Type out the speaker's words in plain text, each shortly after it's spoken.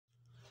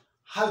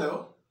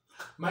Hello,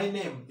 my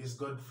name is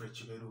Godfrey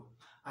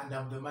and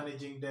I'm the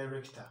Managing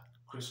Director,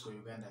 Crisco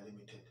Uganda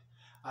Limited.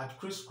 At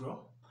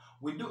Crisco,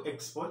 we do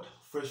export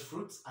fresh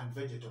fruits and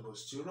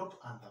vegetables to Europe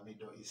and the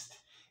Middle East.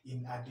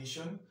 In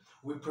addition,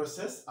 we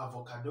process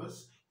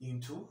avocados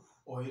into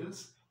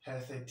oils,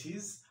 healthy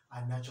teas,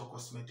 and natural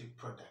cosmetic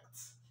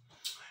products.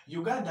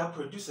 Uganda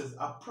produces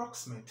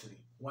approximately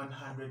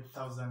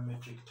 100,000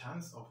 metric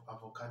tons of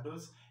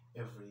avocados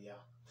every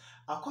year.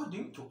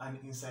 According to an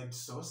inside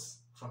source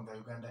from the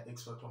Uganda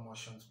Export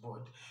Promotions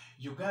Board,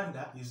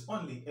 Uganda is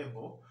only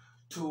able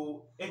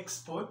to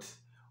export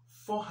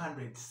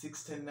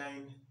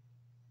 469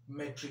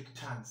 metric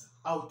tons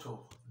out of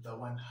the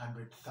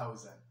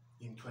 100,000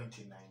 in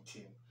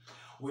 2019.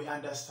 We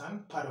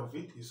understand part of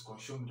it is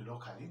consumed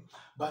locally,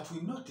 but we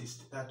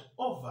noticed that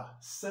over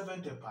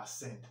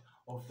 70%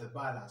 of the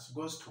balance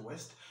goes to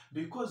waste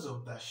because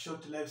of the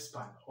short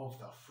lifespan of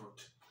the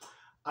fruit.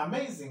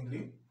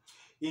 Amazingly,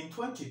 in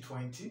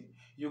 2020,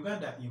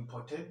 Uganda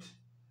imported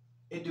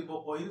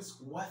edible oils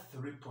worth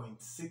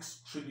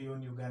 3.6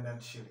 trillion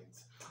Ugandan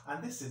shillings,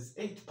 and this is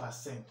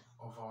 8%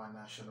 of our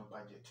national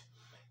budget.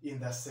 In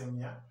the same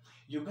year,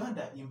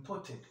 Uganda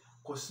imported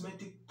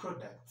cosmetic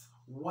products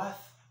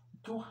worth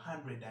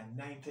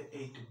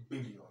 298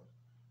 billion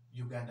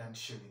Ugandan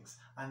shillings,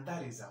 and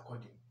that is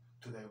according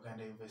to the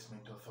Uganda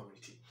Investment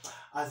Authority.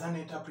 As an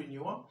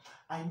entrepreneur,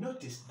 I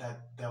noticed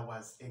that there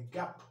was a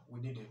gap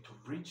we needed to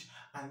bridge,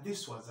 and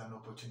this was an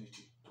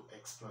opportunity to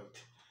exploit.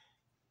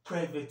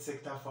 Private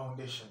Sector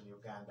Foundation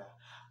Uganda,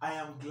 I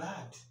am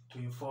glad to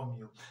inform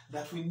you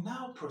that we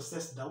now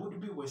process the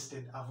would-be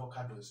wasted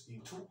avocados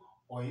into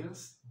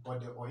oils,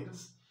 body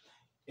oils,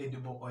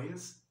 edible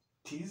oils,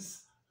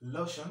 teas,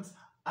 lotions,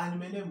 and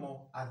many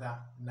more other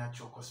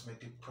natural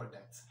cosmetic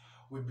products.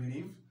 We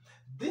believe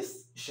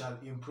this shall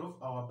improve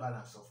our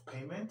balance of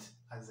payment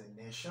as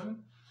a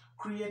nation,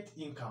 create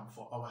income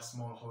for our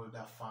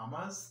smallholder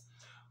farmers,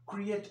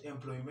 create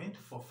employment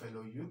for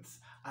fellow youths,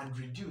 and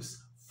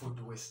reduce food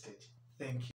wastage. Thank you.